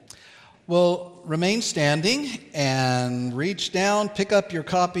Well, remain standing and reach down, pick up your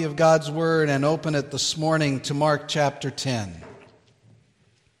copy of God's Word and open it this morning to Mark chapter 10.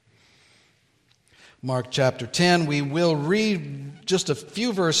 Mark chapter 10, we will read just a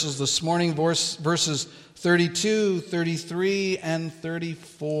few verses this morning, verses 32, 33, and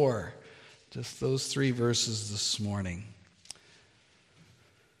 34. Just those three verses this morning.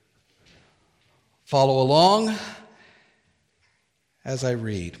 Follow along as I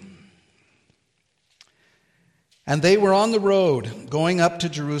read. And they were on the road going up to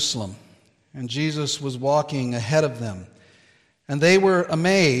Jerusalem, and Jesus was walking ahead of them. And they were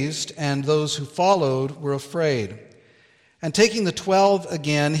amazed, and those who followed were afraid. And taking the 12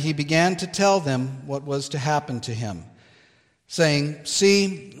 again, he began to tell them what was to happen to him, saying,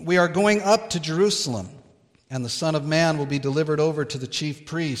 "See, we are going up to Jerusalem, and the Son of Man will be delivered over to the chief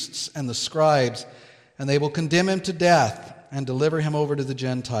priests and the scribes, and they will condemn him to death and deliver him over to the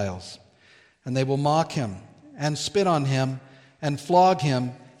Gentiles. And they will mock him and spit on him and flog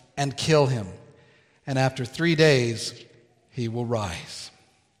him and kill him. And after 3 days he will rise."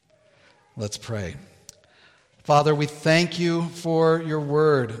 Let's pray. Father, we thank you for your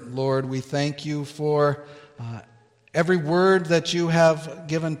word. Lord, we thank you for every word that you have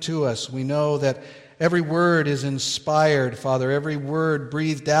given to us. We know that every word is inspired, Father, every word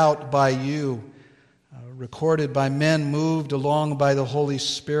breathed out by you, recorded by men moved along by the Holy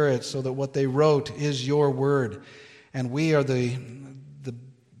Spirit, so that what they wrote is your word. And we are the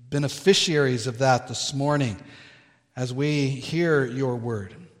beneficiaries of that this morning as we hear your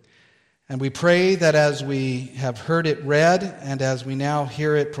word. And we pray that as we have heard it read and as we now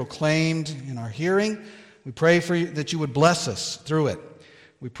hear it proclaimed in our hearing, we pray that you would bless us through it.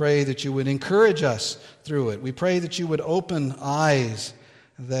 We pray that you would encourage us through it. We pray that you would open eyes,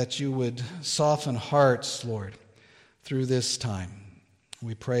 that you would soften hearts, Lord, through this time.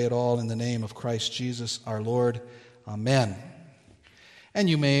 We pray it all in the name of Christ Jesus our Lord. Amen. And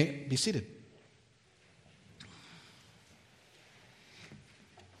you may be seated.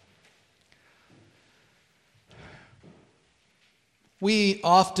 We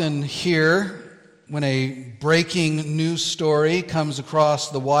often hear when a breaking news story comes across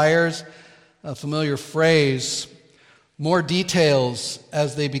the wires, a familiar phrase, "more details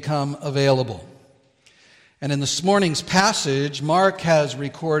as they become available." And in this morning's passage, Mark has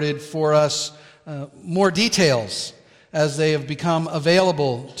recorded for us more details as they have become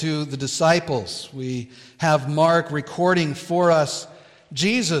available to the disciples. We have Mark recording for us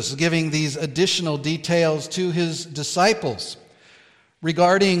Jesus giving these additional details to his disciples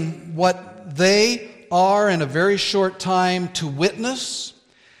regarding what they are in a very short time to witness,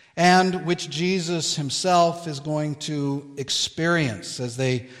 and which Jesus himself is going to experience as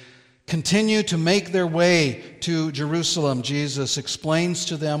they continue to make their way to Jerusalem. Jesus explains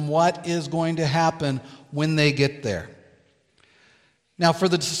to them what is going to happen when they get there. Now, for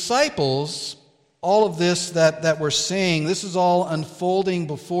the disciples, all of this that we're seeing, this is all unfolding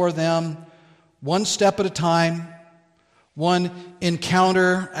before them one step at a time, one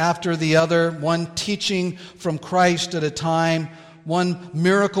encounter after the other, one teaching from Christ at a time, one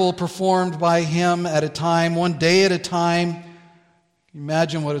miracle performed by him at a time, one day at a time.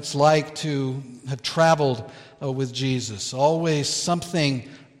 Imagine what it's like to have traveled with Jesus. Always something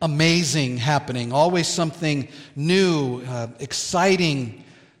amazing happening, always something new, exciting,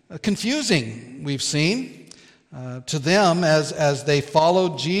 confusing, we've seen. To them as they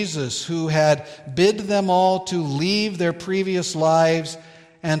followed Jesus, who had bid them all to leave their previous lives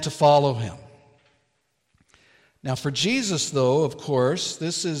and to follow him. Now for Jesus, though, of course,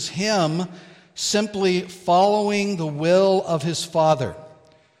 this is him simply following the will of his Father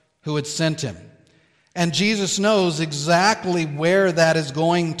who had sent him. And Jesus knows exactly where that is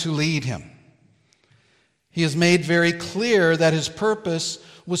going to lead him. He has made very clear that his purpose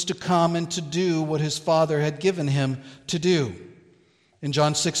was to come and to do what his Father had given him to do. In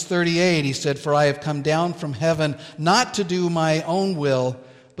John 6:38, he said, "For I have come down from heaven not to do my own will,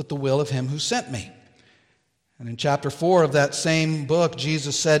 but the will of him who sent me." And in chapter 4 of that same book,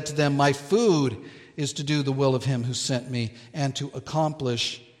 Jesus said to them, "My food is to do the will of him who sent me and to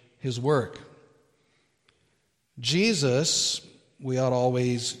accomplish his work." Jesus, we ought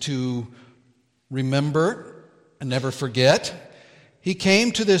always to remember and never forget, he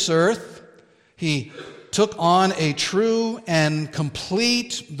came to this earth, he took on a true and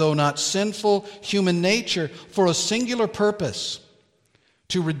complete, though not sinful, human nature for a singular purpose,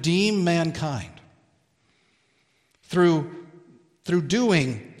 to redeem mankind. Through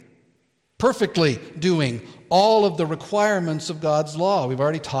perfectly doing all of the requirements of God's law. We've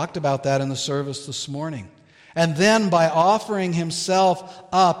already talked about that in the service this morning. And then by offering himself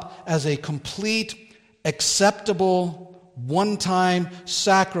up as a complete, acceptable, one-time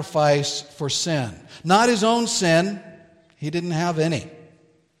sacrifice for sin. Not his own sin, he didn't have any,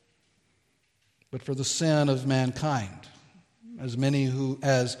 but for the sin of mankind, as many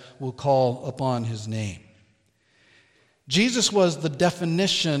as will call upon his name. Jesus was the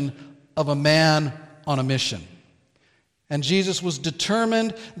definition of a man on a mission. And Jesus was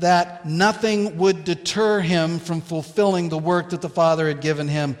determined that nothing would deter him from fulfilling the work that the Father had given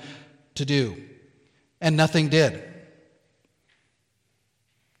him to do. And nothing did.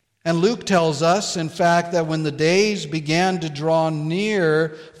 And Luke tells us, in fact, that when the days began to draw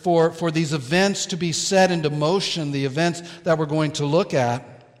near for these events to be set into motion, the events that we're going to look at,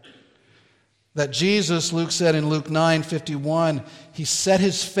 that Jesus, Luke said in Luke 9:51, he set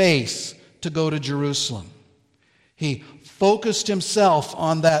his face to go to Jerusalem. He focused himself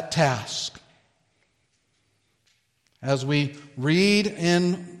on that task. As we read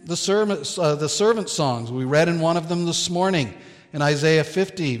in the servant songs, we read in one of them this morning, in Isaiah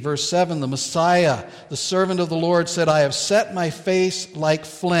 50, verse 7, the Messiah, the servant of the Lord, said, I have set my face like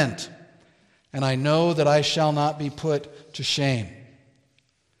flint, and I know that I shall not be put to shame.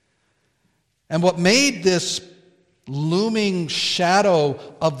 And what made this looming shadow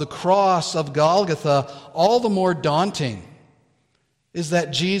of the cross of Golgotha all the more daunting is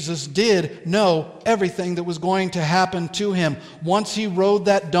that Jesus did know everything that was going to happen to him once he rode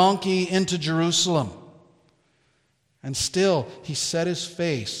that donkey into Jerusalem. And still, he set his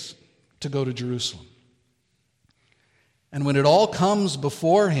face to go to Jerusalem. And when it all comes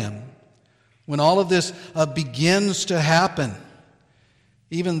before him, when all of this begins to happen,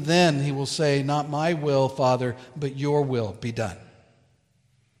 even then he will say, not my will, Father, but your will be done.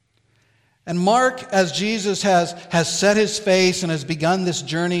 And Mark, as Jesus has set his face and has begun this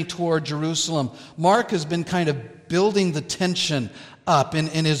journey toward Jerusalem, Mark has been kind of building the tension up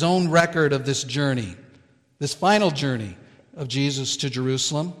in his own record of this journey, this final journey of Jesus to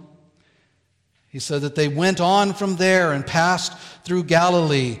Jerusalem. He said that they went on from there and passed through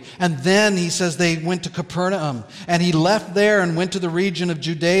Galilee. And then he says they went to Capernaum. And he left there and went to the region of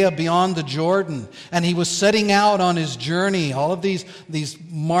Judea beyond the Jordan. And he was setting out on his journey. All of these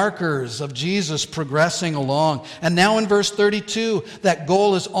markers of Jesus progressing along. And now in verse 32, that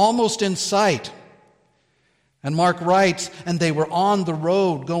goal is almost in sight. And Mark writes, and they were on the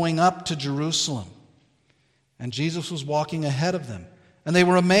road going up to Jerusalem. And Jesus was walking ahead of them. And they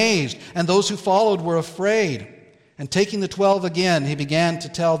were amazed, and those who followed were afraid. And taking the 12 again, he began to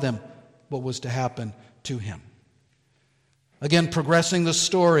tell them what was to happen to him. Again, progressing the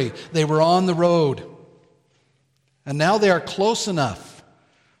story, they were on the road. And now they are close enough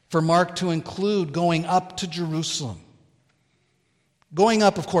for Mark to include going up to Jerusalem. Going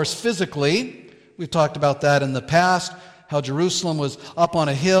up, of course, physically. We've talked about that in the past. How Jerusalem was up on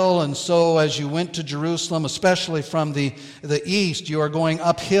a hill, and so as you went to Jerusalem, especially from the east, you are going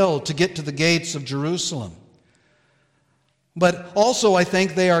uphill to get to the gates of Jerusalem. But also, I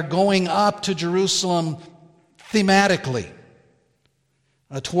think they are going up to Jerusalem thematically,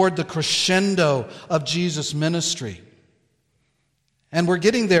 toward the crescendo of Jesus' ministry. And we're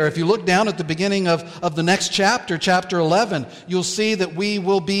getting there. If you look down at the beginning of the next chapter, chapter 11, you'll see that we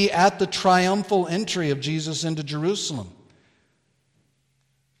will be at the triumphal entry of Jesus into Jerusalem.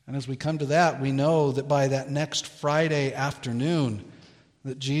 And as we come to that, we know that by that next Friday afternoon,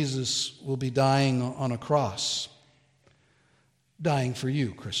 that Jesus will be dying on a cross. Dying for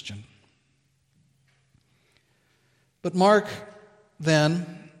you, Christian. But Mark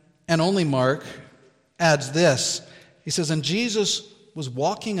then, and only Mark, adds this. He says, and Jesus was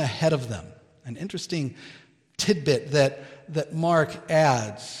walking ahead of them. An interesting tidbit that Mark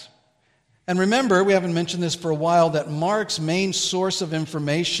adds. And remember, we haven't mentioned this for a while, that Mark's main source of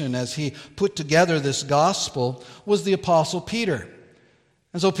information as he put together this gospel was the Apostle Peter.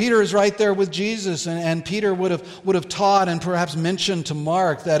 And so Peter is right there with Jesus, and Peter would have taught and perhaps mentioned to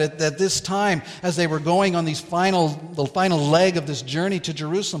Mark that at this time, as they were going on the final leg of this journey to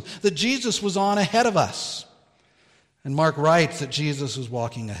Jerusalem, that Jesus was on ahead of us. And Mark writes that Jesus was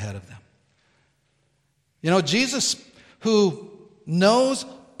walking ahead of them. You know, Jesus, who knows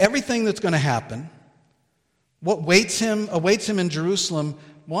everything that's going to happen, what awaits him in Jerusalem,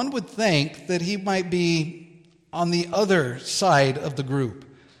 one would think that he might be on the other side of the group,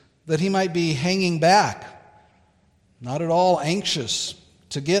 that he might be hanging back, not at all anxious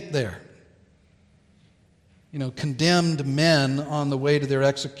to get there. You know, condemned men on the way to their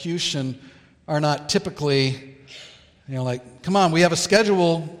execution are not typically, like, come on, we have a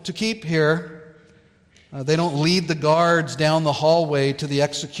schedule to keep here. They don't lead the guards down the hallway to the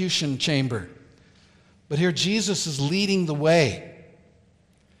execution chamber. But here Jesus is leading the way.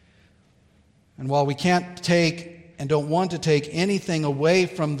 And while we can't take and don't want to take anything away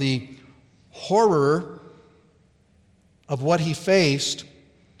from the horror of what he faced,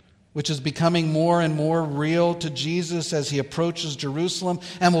 which is becoming more and more real to Jesus as he approaches Jerusalem,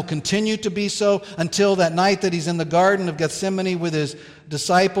 and will continue to be so until that night that he's in the Garden of Gethsemane with his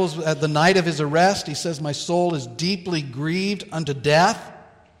disciples at the night of his arrest. He says, "My soul is deeply grieved unto death."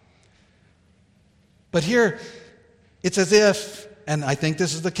 But here, it's as if, and I think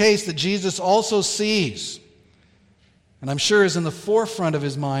this is the case, that Jesus also sees, and I'm sure is in the forefront of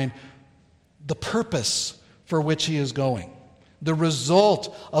his mind, the purpose for which he is going, the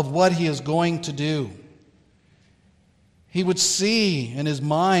result of what he is going to do. He would see in his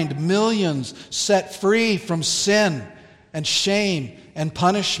mind millions set free from sin and shame and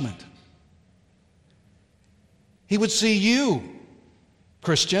punishment. He would see you,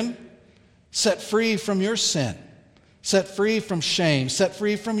 Christian, set free from your sin, set free from shame, set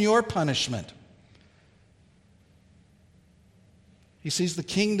free from your punishment. He sees the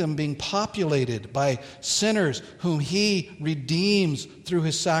kingdom being populated by sinners whom he redeems through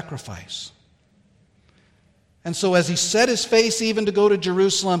his sacrifice. And so as he set his face even to go to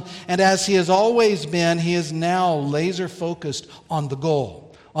Jerusalem, and as he has always been, he is now laser focused on the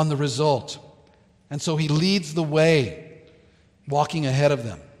goal, on the result. And so he leads the way, walking ahead of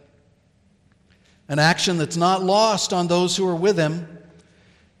them. An action that's not lost on those who are with him.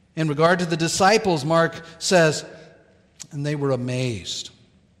 In regard to the disciples, Mark says, and they were amazed.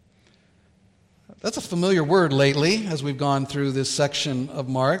 That's a familiar word lately as we've gone through this section of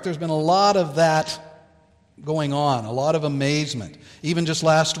Mark. There's been a lot of that going on, a lot of amazement. Even just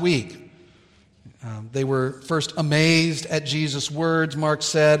last week, they were first amazed at Jesus' words, Mark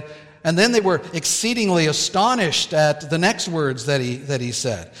said, and then they were exceedingly astonished at the next words that he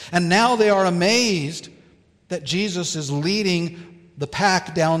said. And now they are amazed that Jesus is leading the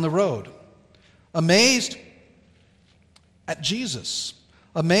pack down the road. Amazed at Jesus.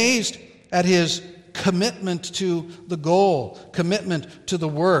 Amazed at his commitment to the goal, commitment to the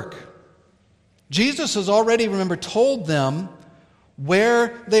work. Jesus has already, remember, told them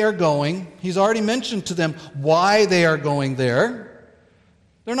where they are going. He's already mentioned to them why they are going there.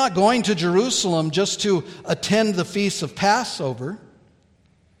 They're not going to Jerusalem just to attend the feasts of Passover,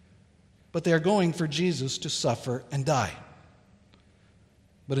 but they are going for Jesus to suffer and die.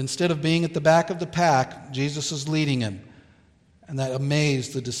 But instead of being at the back of the pack, Jesus is leading him, and that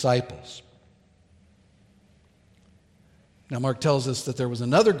amazed the disciples. Now, Mark tells us that there was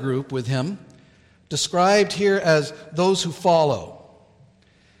another group with him, described here as those who follow.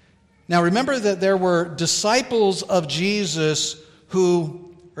 Now, remember that there were disciples of Jesus who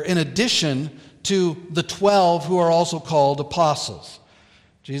are in addition to the 12 who are also called apostles.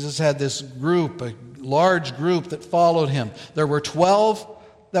 Jesus had this group, a large group that followed him. There were 12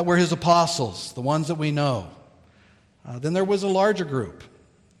 that were his apostles, the ones that we know. Then there was a larger group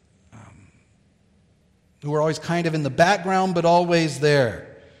who were always kind of in the background but always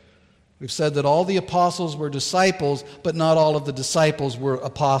there. We've said that all the apostles were disciples, but not all of the disciples were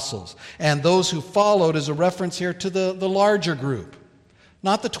apostles. And those who followed is a reference here to the larger group.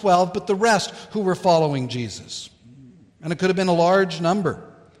 Not the 12, but the rest who were following Jesus. And it could have been a large number.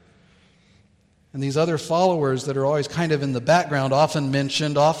 And these other followers that are always kind of in the background, often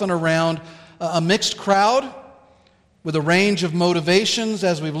mentioned, often around a mixed crowd with a range of motivations,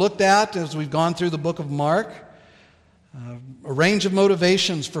 as we've looked at, as we've gone through the book of Mark. A range of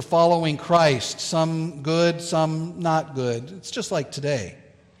motivations for following Christ. Some good, some not good. It's just like today.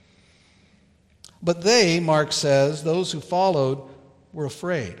 But they, Mark says, those who followed, were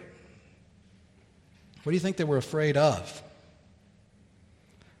afraid. What do you think they were afraid of?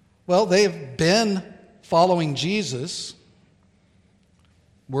 Well, they have been following Jesus.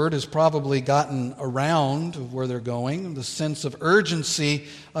 Word has probably gotten around of where they're going. The sense of urgency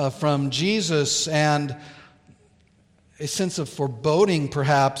from Jesus and a sense of foreboding,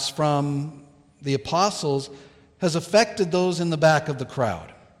 perhaps, from the apostles has affected those in the back of the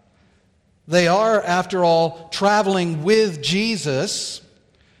crowd. They are, after all, traveling with Jesus,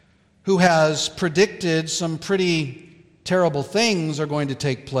 who has predicted some pretty terrible things are going to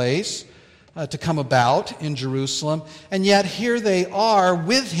take place, to come about in Jerusalem. And yet here they are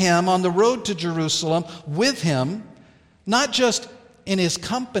with him on the road to Jerusalem, with him, not just in his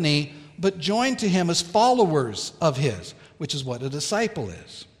company, but joined to him as followers of his, which is what a disciple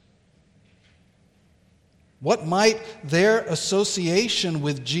is. What might their association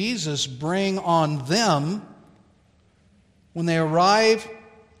with Jesus bring on them when they arrive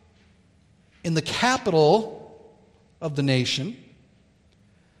in the capital of the nation,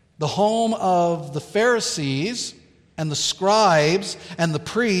 the home of the Pharisees and the scribes and the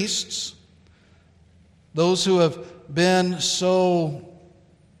priests, those who have been so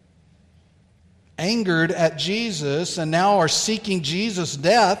angered at Jesus and now are seeking Jesus'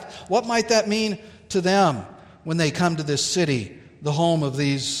 death. What might that mean to them when they come to this city, the home of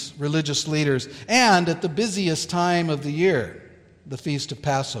these religious leaders, and at the busiest time of the year, the Feast of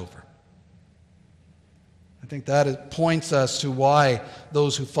Passover? I think that points us to why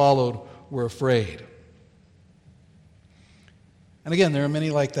those who followed were afraid. And again, there are many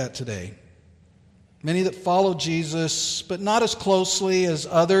like that today. Many that follow Jesus, but not as closely as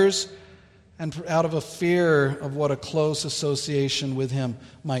others, and out of a fear of what a close association with him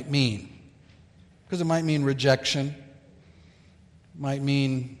might mean. Because it might mean rejection, might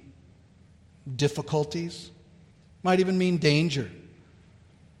mean difficulties, might even mean danger.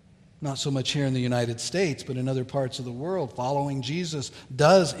 Not so much here in the United States, but in other parts of the world, following Jesus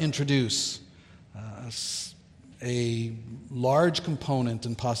does introduce a large component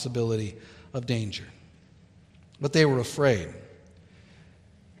and possibility of danger. But they were afraid.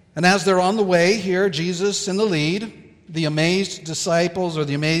 And as they're on the way here, Jesus in the lead, the amazed disciples or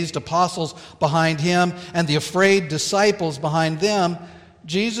the amazed apostles behind him, and the afraid disciples behind them,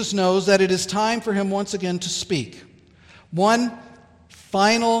 Jesus knows that it is time for him once again to speak. One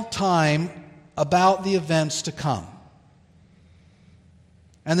final time about the events to come.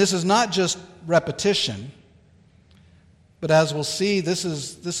 And this is not just repetition, but as we'll see, this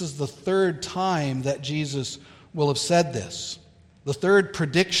is the third time that Jesus will have said this. The third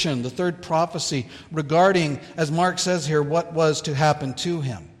prediction, the third prophecy regarding, as Mark says here, what was to happen to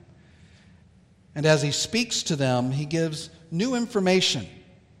him. And as he speaks to them, he gives new information.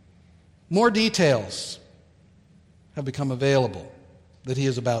 More details have become available that he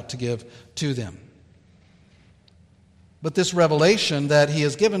is about to give to them. But this revelation that he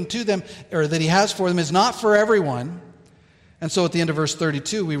has given to them, or that he has for them, is not for everyone. And so at the end of verse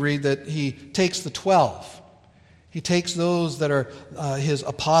 32, we read that he takes the 12. He takes those that are his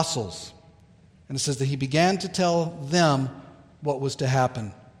apostles, and it says that he began to tell them what was to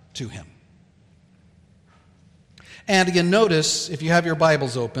happen to him. And again, notice, if you have your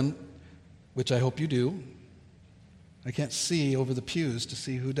Bibles open, which I hope you do. I can't see over the pews to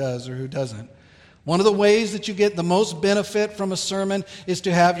see who does or who doesn't. One of the ways that you get the most benefit from a sermon is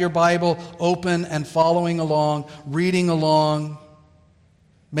to have your Bible open and following along, reading along,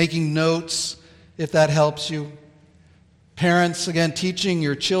 making notes, if that helps you. Parents, again, teaching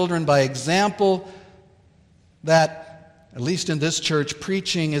your children by example that, at least in this church,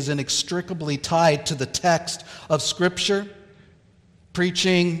 preaching is inextricably tied to the text of Scripture.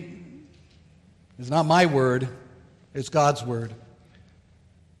 Preaching is not my word, it's God's word.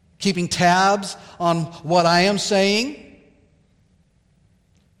 Keeping tabs on what I am saying.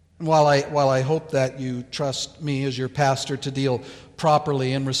 And while I hope that you trust me as your pastor to deal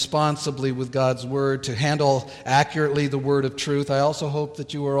properly and responsibly with God's word, to handle accurately the word of truth, I also hope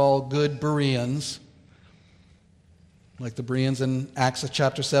that you are all good Bereans, like the Bereans in Acts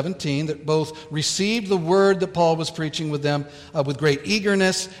chapter 17, that both received the word that Paul was preaching with them with great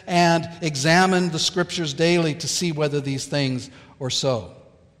eagerness and examined the Scriptures daily to see whether these things are so.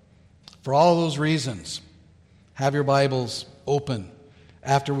 For all those reasons, have your Bibles open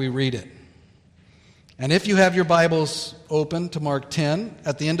after we read it. And if you have your Bibles open to Mark 10,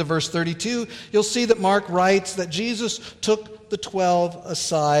 at the end of verse 32, you'll see that Mark writes that Jesus took the 12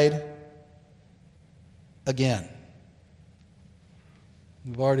 aside again.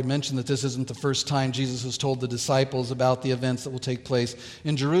 We've already mentioned that this isn't the first time Jesus has told the disciples about the events that will take place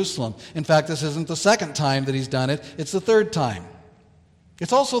in Jerusalem. In fact, this isn't the second time that he's done it. It's the third time.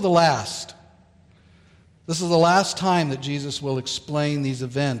 It's also the last. This is the last time that Jesus will explain these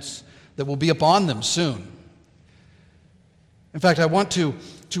events that will be upon them soon. In fact, I want to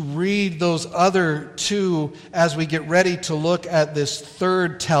read those other two as we get ready to look at this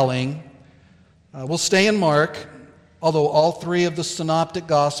third telling. We'll stay in Mark, although all three of the synoptic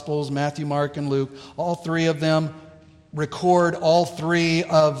Gospels, Matthew, Mark, and Luke, all three of them record all three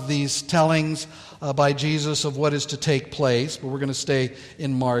of these tellings by Jesus of what is to take place. But we're going to stay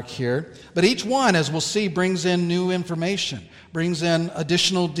in Mark here. But each one, as we'll see, brings in new information, brings in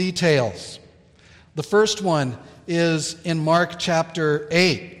additional details. The first one is in Mark chapter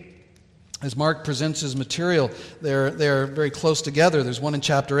 8. As Mark presents his material, they're very close together. There's one in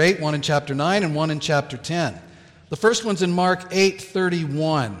chapter 8, one in chapter 9, and one in chapter 10. The first one's in Mark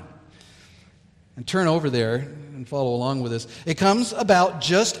 8:31. And turn over there and follow along with this. It comes about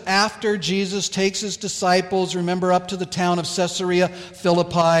just after Jesus takes his disciples, remember, up to the town of Caesarea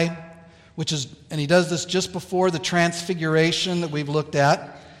Philippi, and he does this just before the transfiguration that we've looked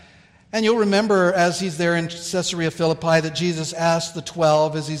at. And you'll remember as he's there in Caesarea Philippi that Jesus asked the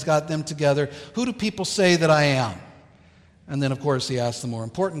 12 as he's got them together, "Who do people say that I am?" And then, of course, he asked the more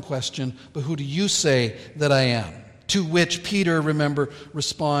important question, "But who do you say that I am?" To which Peter, remember,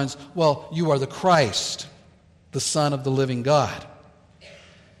 responds, "Well, you are the Christ, the Son of the living God."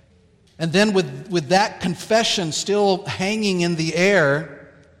 And then with that confession still hanging in the air,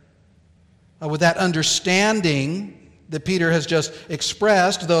 with that understanding that Peter has just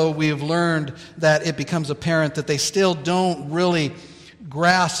expressed, though we have learned that it becomes apparent that they still don't really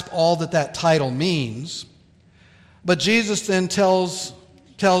grasp all that title means. But Jesus then tells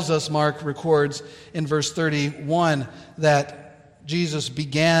us, Mark records in verse 31, that Jesus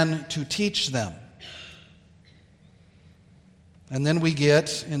began to teach them. And then we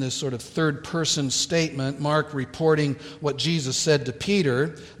get, in this sort of third-person statement, Mark reporting what Jesus said to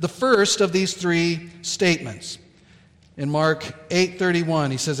Peter, the first of these three statements. In Mark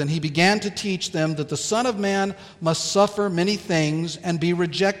 8:31, he says, "And he began to teach them that the Son of Man must suffer many things and be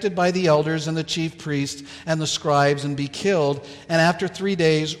rejected by the elders and the chief priests and the scribes and be killed, and after 3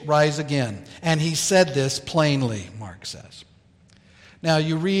 days rise again. And he said this plainly," Mark says. Now,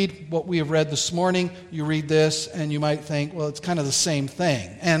 you read what we have read this morning, you read this, and you might think, well, it's kind of the same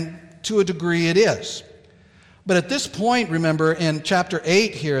thing. And to a degree it is. But at this point, remember, in chapter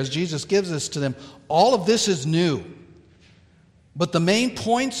 8 here, as Jesus gives this to them, all of this is new. But the main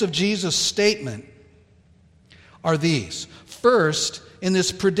points of Jesus' statement are these. First, in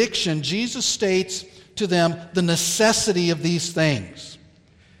this prediction, Jesus states to them the necessity of these things.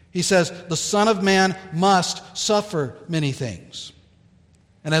 He says, the Son of Man must suffer many things.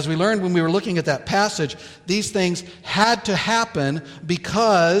 And as we learned when we were looking at that passage, these things had to happen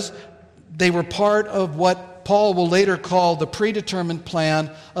because they were part of what Paul will later call the predetermined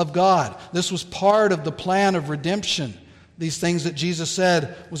plan of God. This was part of the plan of redemption, these things that Jesus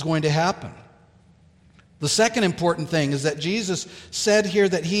said was going to happen. The second important thing is that Jesus said here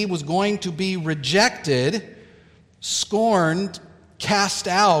that he was going to be rejected, scorned, cast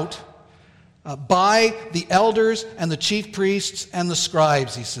out by the elders and the chief priests and the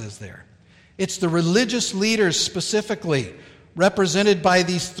scribes, he says there. It's the religious leaders specifically, represented by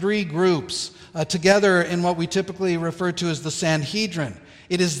these three groups, together in what we typically refer to as the Sanhedrin.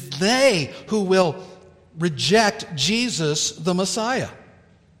 It is they who will reject Jesus, the Messiah.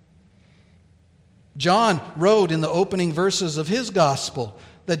 John wrote in the opening verses of his gospel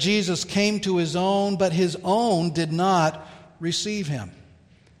that Jesus came to his own, but his own did not receive him.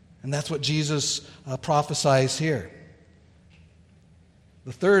 And that's what Jesus prophesies here.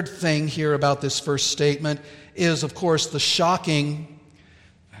 The third thing here about this first statement is, of course, the shocking,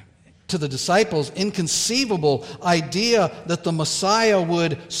 to the disciples, inconceivable idea that the Messiah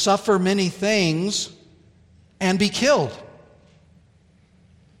would suffer many things and be killed.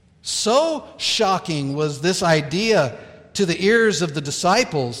 So shocking was this idea to the ears of the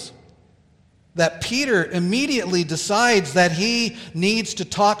disciples that Peter immediately decides that he needs to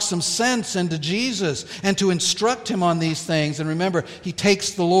talk some sense into Jesus and to instruct him on these things. And remember, he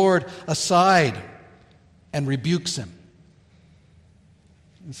takes the Lord aside and rebukes him.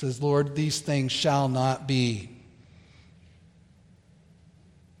 He says, "Lord, these things shall not be."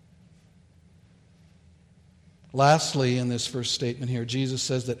 Lastly, in this first statement here, Jesus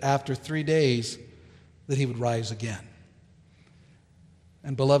says that after 3 days that he would rise again.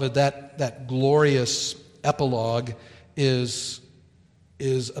 And beloved, that glorious epilogue is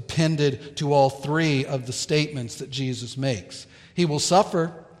appended to all three of the statements that Jesus makes. He will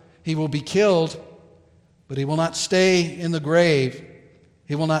suffer, he will be killed, but he will not stay in the grave.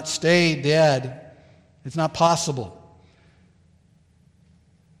 He will not stay dead. It's not possible.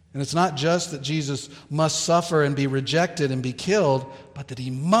 And it's not just that Jesus must suffer and be rejected and be killed, but that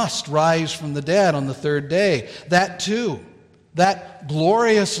he must rise from the dead on the third day. That too, that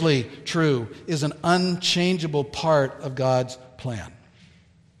gloriously true, is an unchangeable part of God's plan.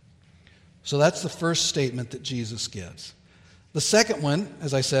 So that's the first statement that Jesus gives. The second one,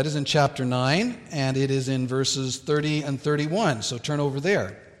 as I said, is in chapter 9, and it is in verses 30 and 31. So turn over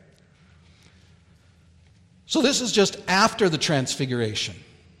there. So this is just after the transfiguration.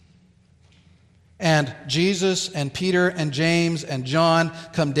 And Jesus and Peter and James and John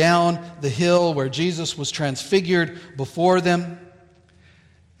come down the hill where Jesus was transfigured before them.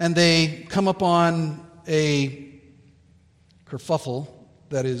 And they come upon a kerfuffle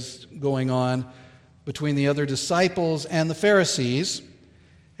that is going on between the other disciples and the Pharisees.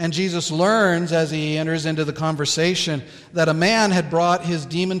 And Jesus learns as he enters into the conversation that a man had brought his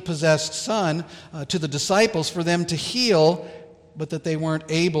demon-possessed son to the disciples for them to heal, but that they weren't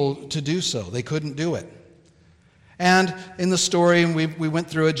able to do so. They couldn't do it. And in the story, and we went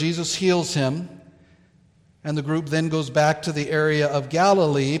through it, Jesus heals him. And the group then goes back to the area of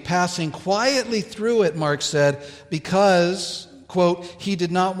Galilee, passing quietly through it, Mark said, because, quote, he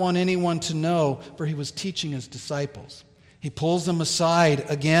did not want anyone to know, for he was teaching his disciples. He pulls them aside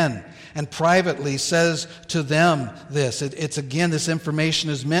again and privately says to them this. It's again, this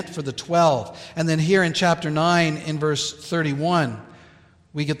information is meant for the 12. And then here in chapter 9, in verse 31,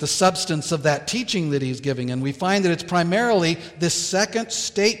 we get the substance of that teaching that he's giving. And we find that it's primarily this second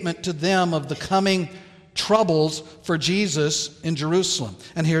statement to them of the coming troubles for Jesus in Jerusalem.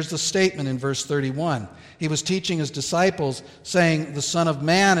 And here's the statement in verse 31. He was teaching his disciples, saying, "The Son of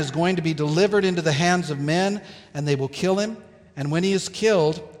Man is going to be delivered into the hands of men, and they will kill him. And when he is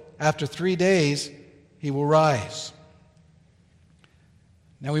killed, after 3 days, he will rise."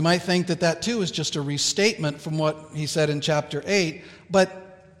 Now we might think that that too is just a restatement from what he said in chapter 8, but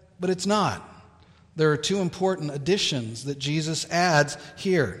it's not. There are two important additions that Jesus adds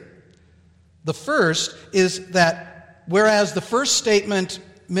here. The first is that whereas the first statement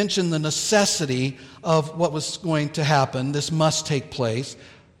mentioned the necessity of what was going to happen, this must take place,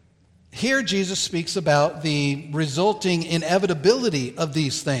 here Jesus speaks about the resulting inevitability of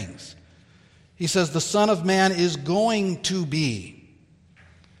these things. He says the Son of Man is going to be.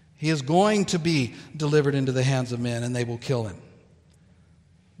 He is going to be delivered into the hands of men, and they will kill him.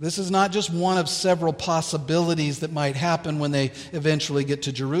 This is not just one of several possibilities that might happen when they eventually get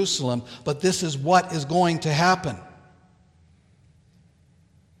to Jerusalem, but this is what is going to happen.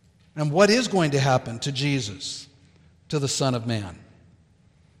 And what is going to happen to Jesus, to the Son of Man?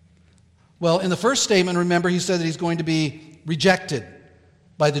 Well, in the first statement, remember, he said that he's going to be rejected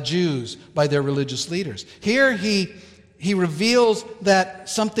by the Jews, by their religious leaders. Here he reveals that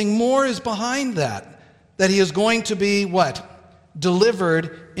something more is behind that he is going to be what?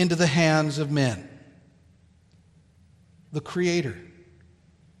 Delivered into the hands of men. The Creator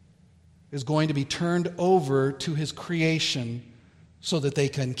is going to be turned over to his creation so that they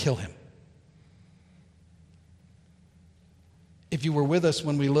can kill him. If you were with us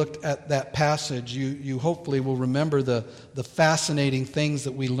when we looked at that passage, you hopefully will remember the fascinating things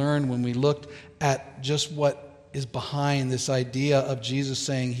that we learned when we looked at just what is behind this idea of Jesus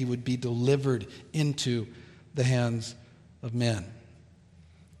saying he would be delivered into the hands of men.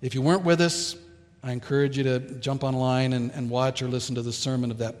 If you weren't with us, I encourage you to jump online and watch or listen to the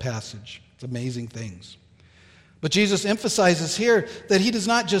sermon of that passage. It's amazing things. But Jesus emphasizes here that he does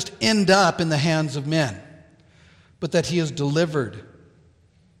not just end up in the hands of men, but that he is delivered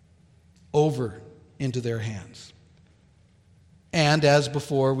over into their hands. And as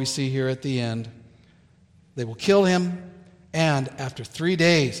before, we see here at the end, they will kill him, and after 3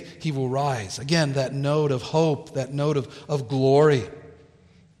 days, he will rise. Again, that note of hope, that note of glory,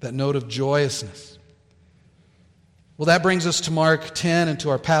 that note of joyousness. Well, that brings us to Mark 10 and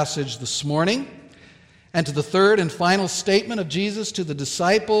to our passage this morning, and to the third and final statement of Jesus to the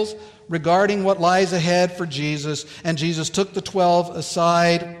disciples regarding what lies ahead for Jesus. And Jesus took the 12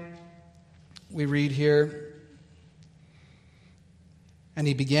 aside. We read here, and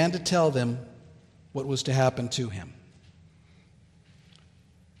he began to tell them what was to happen to him.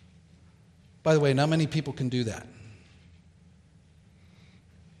 By the way, not many people can do that.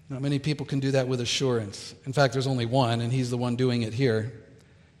 Not many people can do that with assurance. In fact, there's only one, and he's the one doing it here.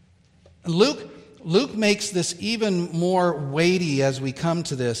 And Luke makes this even more weighty as we come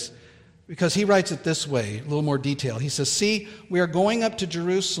to this, because he writes it this way, a little more detail. He says, "See, we are going up to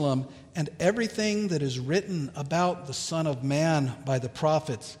Jerusalem, and everything that is written about the Son of Man by the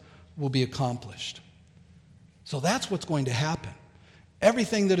prophets will be accomplished." So that's what's going to happen.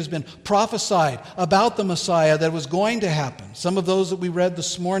 Everything that has been prophesied about the Messiah that was going to happen. Some of those that we read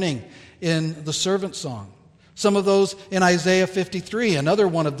this morning in the servant song. Some of those in Isaiah 53, another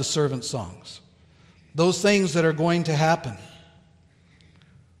one of the servant songs. Those things that are going to happen.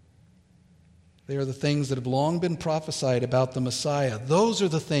 They are the things that have long been prophesied about the Messiah. Those are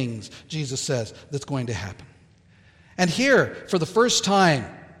the things, Jesus says, that's going to happen. And here, for the first time,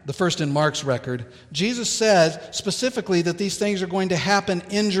 the first in Mark's record, Jesus says specifically that these things are going to happen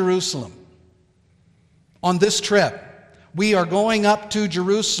in Jerusalem. On this trip, we are going up to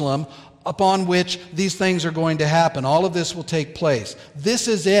Jerusalem upon which these things are going to happen. All of this will take place. This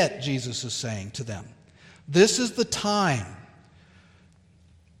is it, Jesus is saying to them. This is the time.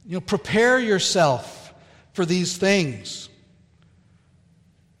 Prepare yourself for these things.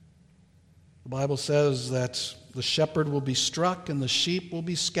 The Bible says that the shepherd will be struck and the sheep will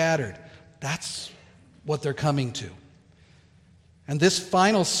be scattered. That's what they're coming to. And this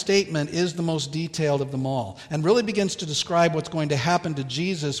final statement is the most detailed of them all and really begins to describe what's going to happen to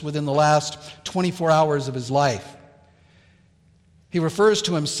Jesus within the last 24 hours of his life. He refers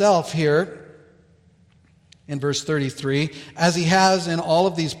to himself here in verse 33, as he has in all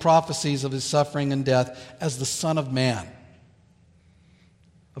of these prophecies of his suffering and death, as the Son of Man.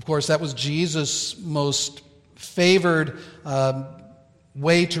 Of course, that was Jesus' most favored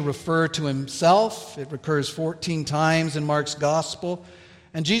way to refer to himself. It recurs 14 times in Mark's gospel.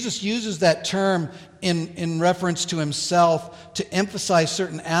 And Jesus uses that term in reference to himself to emphasize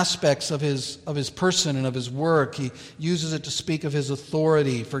certain aspects of his person and of his work. He uses it to speak of his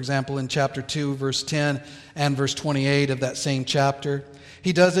authority, for example, in chapter 2, verse 10 and verse 28 of that same chapter.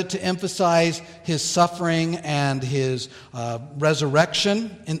 He does it to emphasize his suffering and his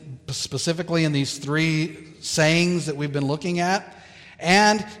resurrection, specifically in these three sayings that we've been looking at.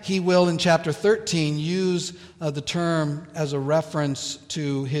 And he will, in chapter 13, use the term as a reference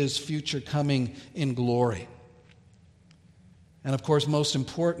to his future coming in glory. And of course, most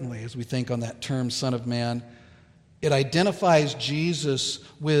importantly, as we think on that term, Son of Man, it identifies Jesus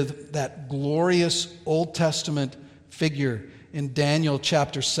with that glorious Old Testament figure in Daniel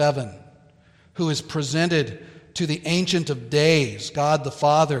chapter 7, who is presented to the Ancient of Days, God the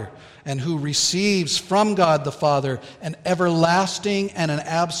Father, and who receives from God the Father an everlasting and an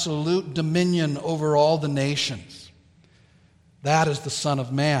absolute dominion over all the nations. That is the Son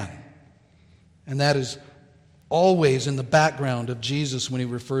of Man. And that is always in the background of Jesus when he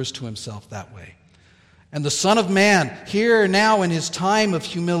refers to himself that way. And the Son of Man, here now in his time of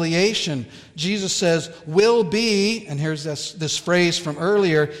humiliation, Jesus says, will be, and here's this phrase from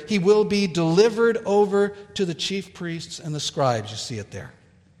earlier, he will be delivered over to the chief priests and the scribes. You see it there.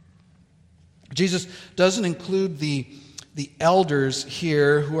 Jesus doesn't include the elders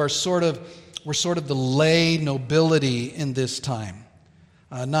here who were sort of the lay nobility in this time.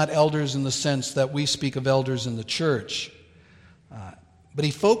 Not elders in the sense that we speak of elders in the church. But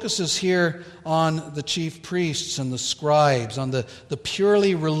he focuses here on the chief priests and the scribes, on the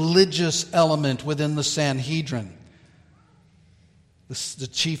purely religious element within the Sanhedrin. The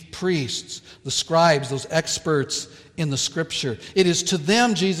chief priests, the scribes, those experts in the Scripture. It is to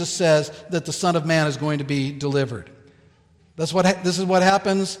them, Jesus says, that the Son of Man is going to be delivered. This is what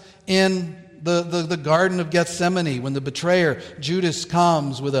happens in the Garden of Gethsemane when the betrayer, Judas,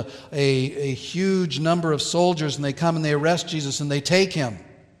 comes with a huge number of soldiers, and they come and they arrest Jesus and they take him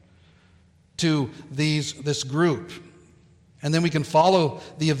to this group. And then we can follow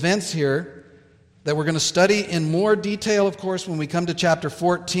the events here that we're going to study in more detail, of course, when we come to chapter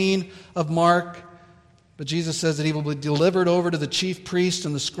 14 of Mark. But Jesus says that he will be delivered over to the chief priests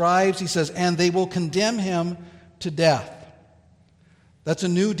and the scribes. He says, and they will condemn him to death. That's a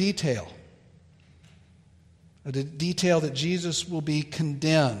new detail. A detail that Jesus will be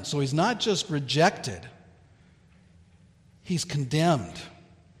condemned. So he's not just rejected, he's condemned.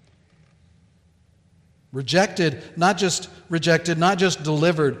 Not just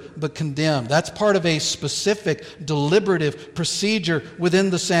delivered, but condemned. That's part of a specific, deliberative procedure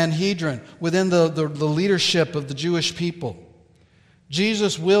within the Sanhedrin, within the leadership of the Jewish people.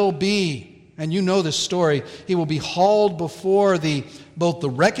 Jesus will be, and you know this story, he will be hauled before both the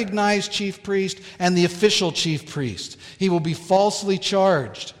recognized chief priest and the official chief priest. He will be falsely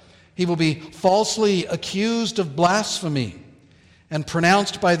charged. He will be falsely accused of blasphemy and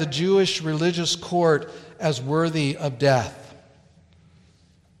pronounced by the Jewish religious court as worthy of death.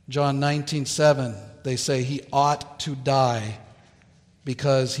 John 19:7, they say he ought to die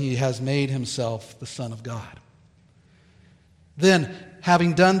because he has made himself the Son of God. Then,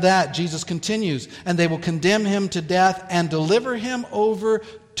 having done that, Jesus continues, and they will condemn him to death and deliver him over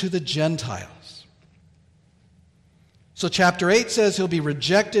to the Gentiles. So chapter 8 says he'll be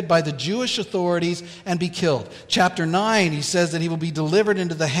rejected by the Jewish authorities and be killed. Chapter 9, he says that he will be delivered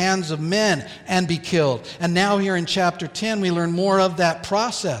into the hands of men and be killed. And now here in chapter 10, we learn more of that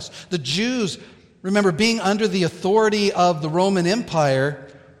process. The Jews, remember, being under the authority of the Roman Empire,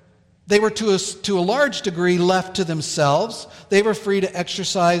 they were to a large degree left to themselves. They were free to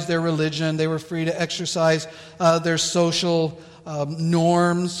exercise their religion. They were free to exercise their social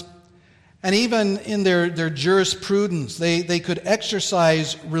norms. And even in their jurisprudence, they could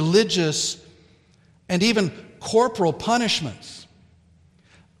exercise religious and even corporal punishments,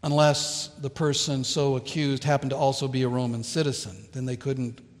 unless the person so accused happened to also be a Roman citizen. Then they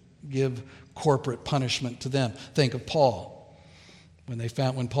couldn't give corporate punishment to them. Think of Paul.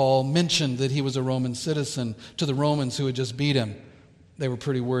 When Paul mentioned that he was a Roman citizen to the Romans who had just beat him, they were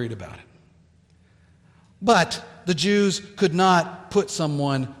pretty worried about it. But the Jews could not put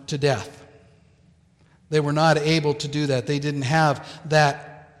someone to death. They were not able to do that. They didn't have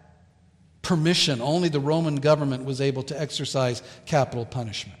that permission. Only the Roman government was able to exercise capital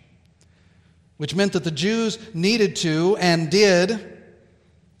punishment. which meant that the Jews needed to and did,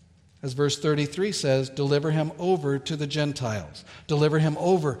 as verse 33 says, deliver him over to the Gentiles, deliver him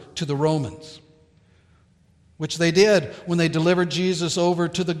over to the Romans, which they did when they delivered Jesus over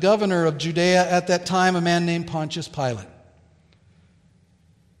to the governor of Judea at that time, a man named Pontius Pilate.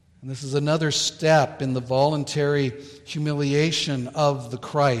 And this is another step in the voluntary humiliation of the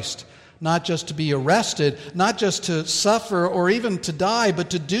Christ, not just to be arrested, not just to suffer or even to die, but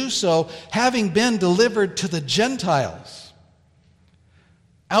to do so having been delivered to the Gentiles,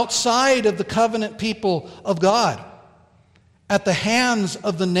 outside of the covenant people of God, at the hands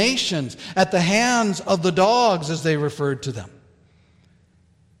of the nations, at the hands of the dogs, as they referred to them.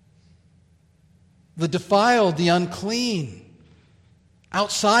 The defiled, the unclean,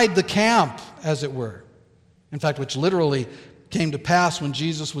 outside the camp, as it were. In fact, which literally came to pass when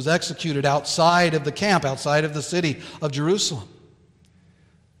Jesus was executed outside of the camp, outside of the city of Jerusalem.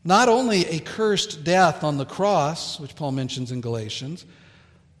 Not only a cursed death on the cross, which Paul mentions in Galatians,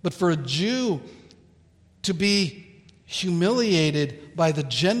 but for a Jew to be humiliated by the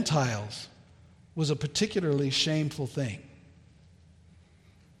Gentiles was a particularly shameful thing,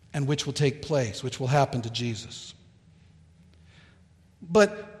 and which will take place, which will happen to Jesus.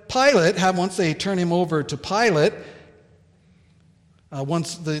 But Pilate, once they turn him over to Pilate,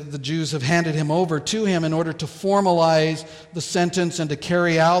 once the Jews have handed him over to him in order to formalize the sentence and to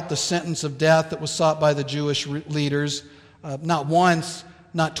carry out the sentence of death that was sought by the Jewish leaders, not once,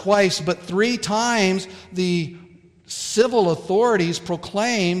 not twice, but 3 times, the civil authorities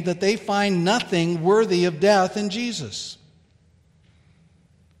proclaimed that they find nothing worthy of death in Jesus.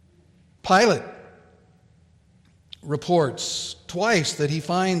 Pilate reports twice that he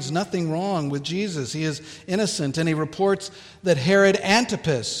finds nothing wrong with Jesus. He is innocent. And he reports that Herod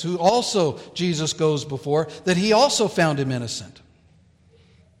Antipas, who also Jesus goes before, that he also found him innocent.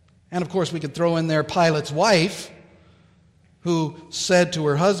 And of course we could throw in there Pilate's wife, who said to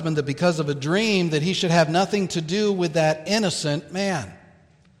her husband that because of a dream that he should have nothing to do with that innocent man.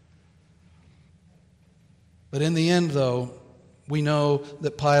 But in the end, though, we know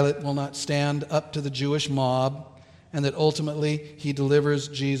that Pilate will not stand up to the Jewish mob, and that ultimately he delivers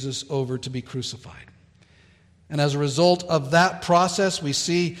Jesus over to be crucified. And as a result of that process, we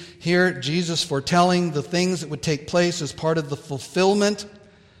see here Jesus foretelling the things that would take place as part of the fulfillment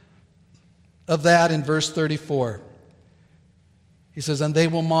of that in verse 34. He says, and they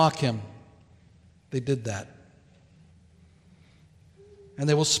will mock him. They did that. And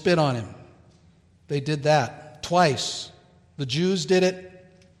they will spit on him. They did that twice. The Jews did it,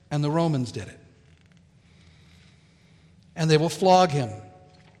 and the Romans did it. And they will flog him.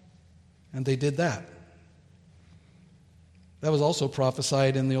 And they did that. That was also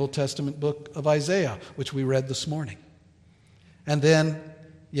prophesied in the Old Testament book of Isaiah, which we read this morning. And then,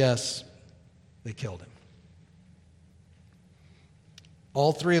 yes, they killed him.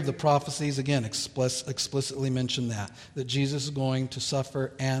 All 3 of the prophecies, again, explicitly mention that Jesus is going to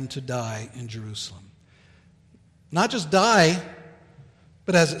suffer and to die in Jerusalem. Not just die,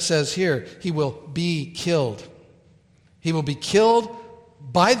 but as it says here, he will be killed. He will be killed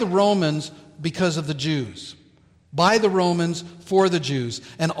by the Romans because of the Jews. By the Romans for the Jews.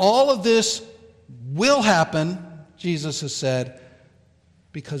 And all of this will happen, Jesus has said,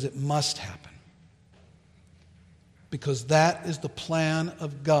 because it must happen. Because that is the plan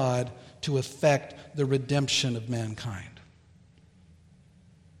of God to effect the redemption of mankind.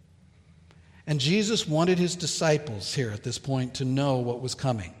 And Jesus wanted his disciples here at this point to know what was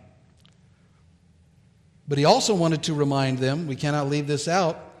coming. But he also wanted to remind them, we cannot leave this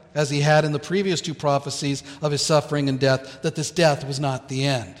out, as he had in the previous 2 prophecies of his suffering and death, that this death was not the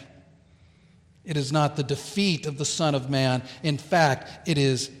end. It is not the defeat of the Son of Man. In fact, it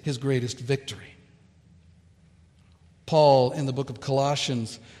is his greatest victory. Paul, in the book of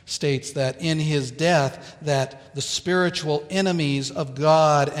Colossians, states that in his death, that the spiritual enemies of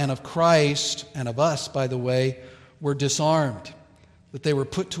God and of Christ, and of us, by the way, were disarmed. That they were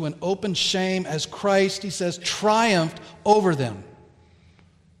put to an open shame as Christ, he says, triumphed over them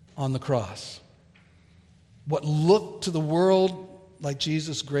on the cross. What looked to the world like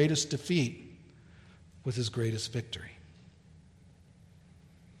Jesus' greatest defeat was his greatest victory.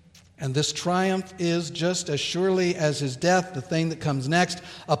 And this triumph is just as surely as his death, the thing that comes next,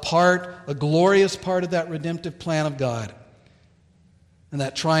 a glorious part of that redemptive plan of God. And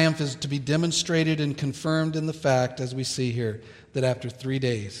that triumph is to be demonstrated and confirmed in the fact, as we see here, that after 3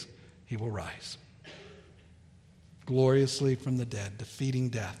 days he will rise. Gloriously from the dead, defeating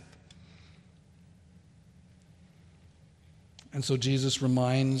death. And so Jesus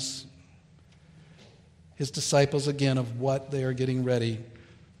reminds his disciples again of what they are getting ready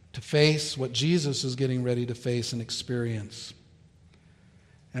to face what Jesus is getting ready to face and experience.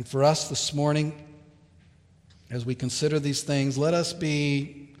 And for us this morning, as we consider these things, let us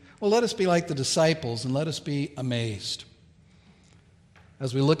be like the disciples and let us be amazed.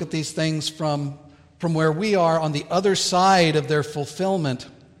 As we look at these things from where we are on the other side of their fulfillment,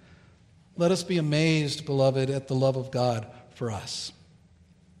 let us be amazed, beloved, at the love of God for us.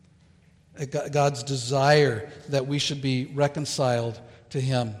 At God's desire that we should be reconciled to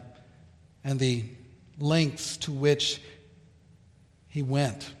Him and the lengths to which He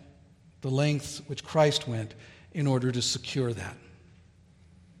went, the lengths which Christ went in order to secure that.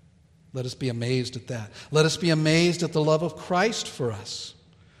 Let us be amazed at that. Let us be amazed at the love of Christ for us,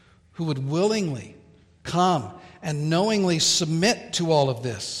 who would willingly come and knowingly submit to all of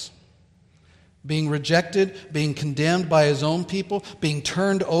this, being rejected, being condemned by His own people, being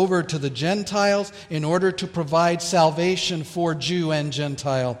turned over to the Gentiles in order to provide salvation for Jew and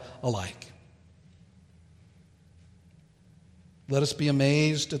Gentile alike. Let us be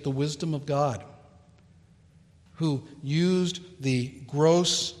amazed at the wisdom of God, who used the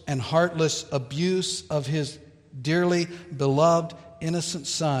gross and heartless abuse of His dearly beloved, innocent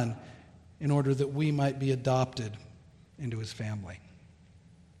Son in order that we might be adopted into His family.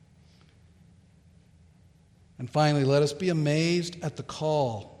 And finally, let us be amazed at the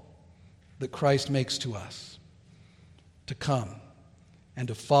call that Christ makes to us to come and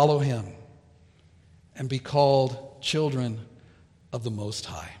to follow Him and be called children of the Most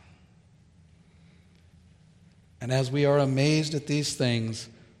High. And as we are amazed at these things,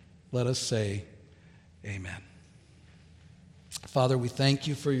 let us say, Amen. Father, we thank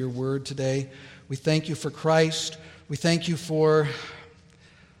You for Your word today. We thank You for Christ. We thank You for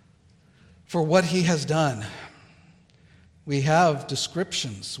what He has done. We have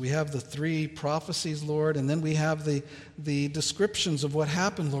descriptions. We have the 3 prophecies, Lord, and then we have the descriptions of what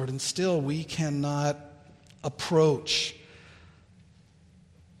happened, Lord, and still we cannot approach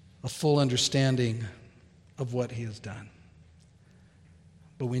a full understanding of what He has done.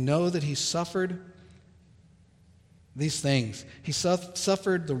 But we know that He suffered these things. He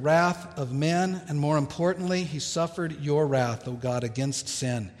suffered the wrath of men, and more importantly, He suffered Your wrath, O God, against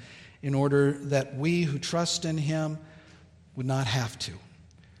sin, in order that we who trust in Him would not have to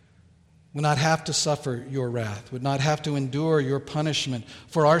suffer Your wrath, would not have to endure Your punishment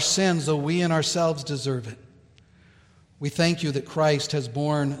for our sins, though we in ourselves deserve it. We thank You that Christ has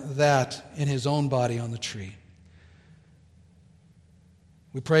borne that in His own body on the tree.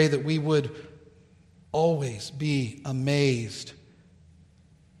 We pray that we would always be amazed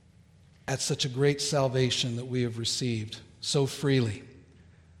at such a great salvation that we have received so freely.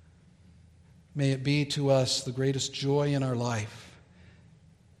 May it be to us the greatest joy in our life.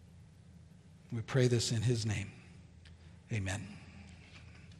 We pray this in His name. Amen.